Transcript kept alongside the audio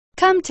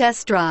Come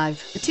test drive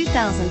the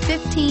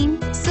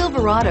 2015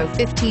 Silverado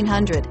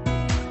 1500.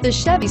 The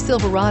Chevy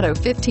Silverado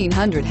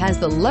 1500 has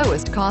the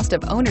lowest cost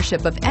of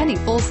ownership of any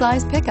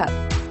full-size pickup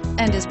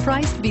and is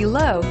priced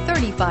below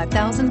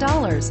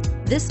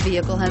 $35,000. This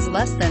vehicle has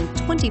less than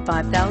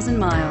 25,000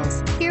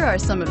 miles. Here are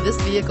some of this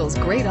vehicle's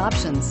great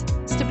options: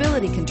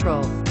 stability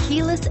control,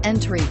 keyless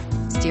entry,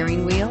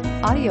 steering wheel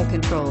audio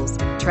controls,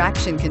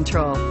 traction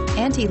control,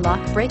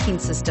 anti-lock braking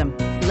system,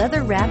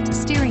 leather-wrapped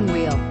steering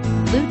wheel,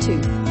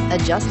 Bluetooth,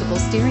 adjustable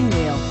steering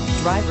wheel,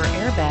 driver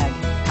airbag,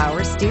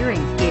 power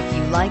steering. If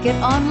you like it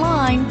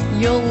online,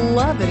 you'll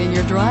love it in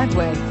your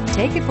driveway.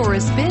 Take it for a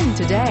spin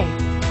today.